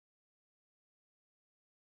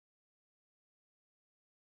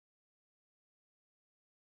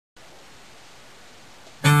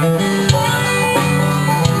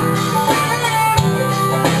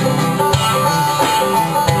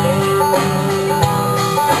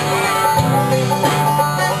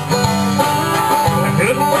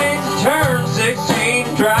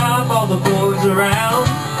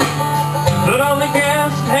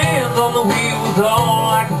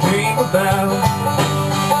about.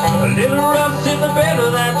 A little rust in the bed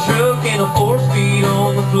of that truck and a 4-speed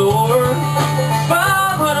on the floor.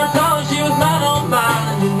 500 tons, she was not on mine,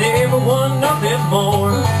 and you never won nothing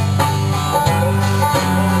more.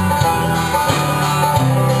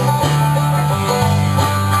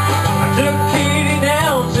 I took Katie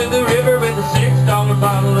down to the river with a $6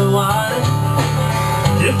 bottle of wine.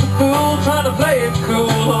 Just a fool trying to play it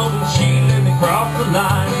cool, hoping she'd let me cross the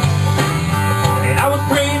line. And I was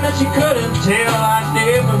praying that she couldn't tell I'd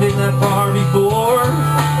never been that far before.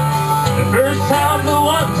 The first time, the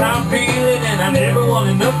one-time feeling, and I never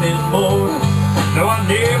wanted nothing more. No, I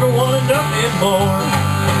never wanted nothing more.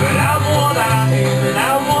 But I'm what I am, and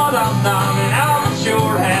I'm what I'm not, and I'm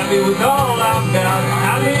sure happy with all I've got.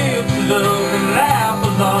 I live to love and laugh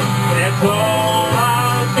a lot, that's all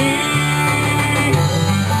I need.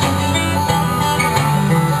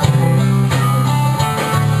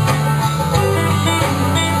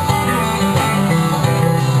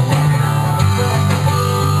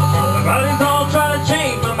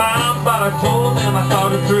 But I told them I thought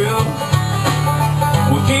it through.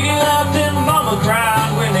 Well, Katie laughed and Mama cried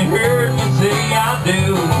when they heard me say I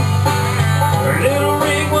do. Her little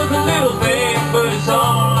ring was a little thing, but it's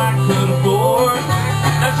all I could afford.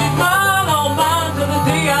 Now she's mine, all mine, till the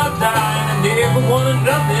day I die, and I never wanted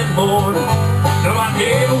nothing more. No, I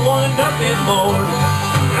never wanted nothing more.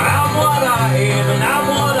 I'm what I am, and I'm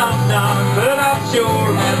what I'm not, but I'm sure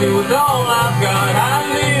happy with all I've got. I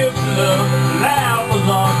live to love, laugh a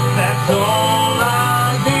lot, that's all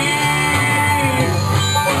I need.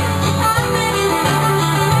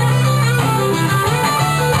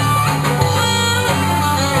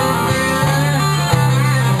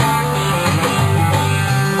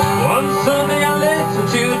 One Sunday I listened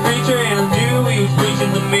to the preacher, and I knew he was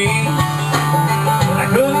preaching to me. I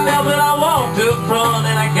couldn't help it, I walked up front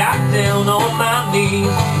and I got down on my knees.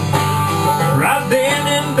 Right then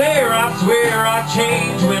and there, I swear I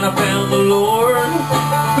changed when I found the Lord.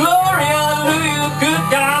 Glory, hallelujah, good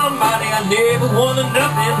God Almighty, I never wanted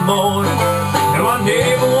nothing more. No, I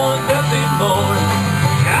never wanted nothing more.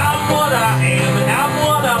 I'm what I am and I'm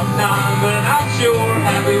what I'm not, but I'm sure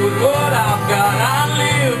happy with what I've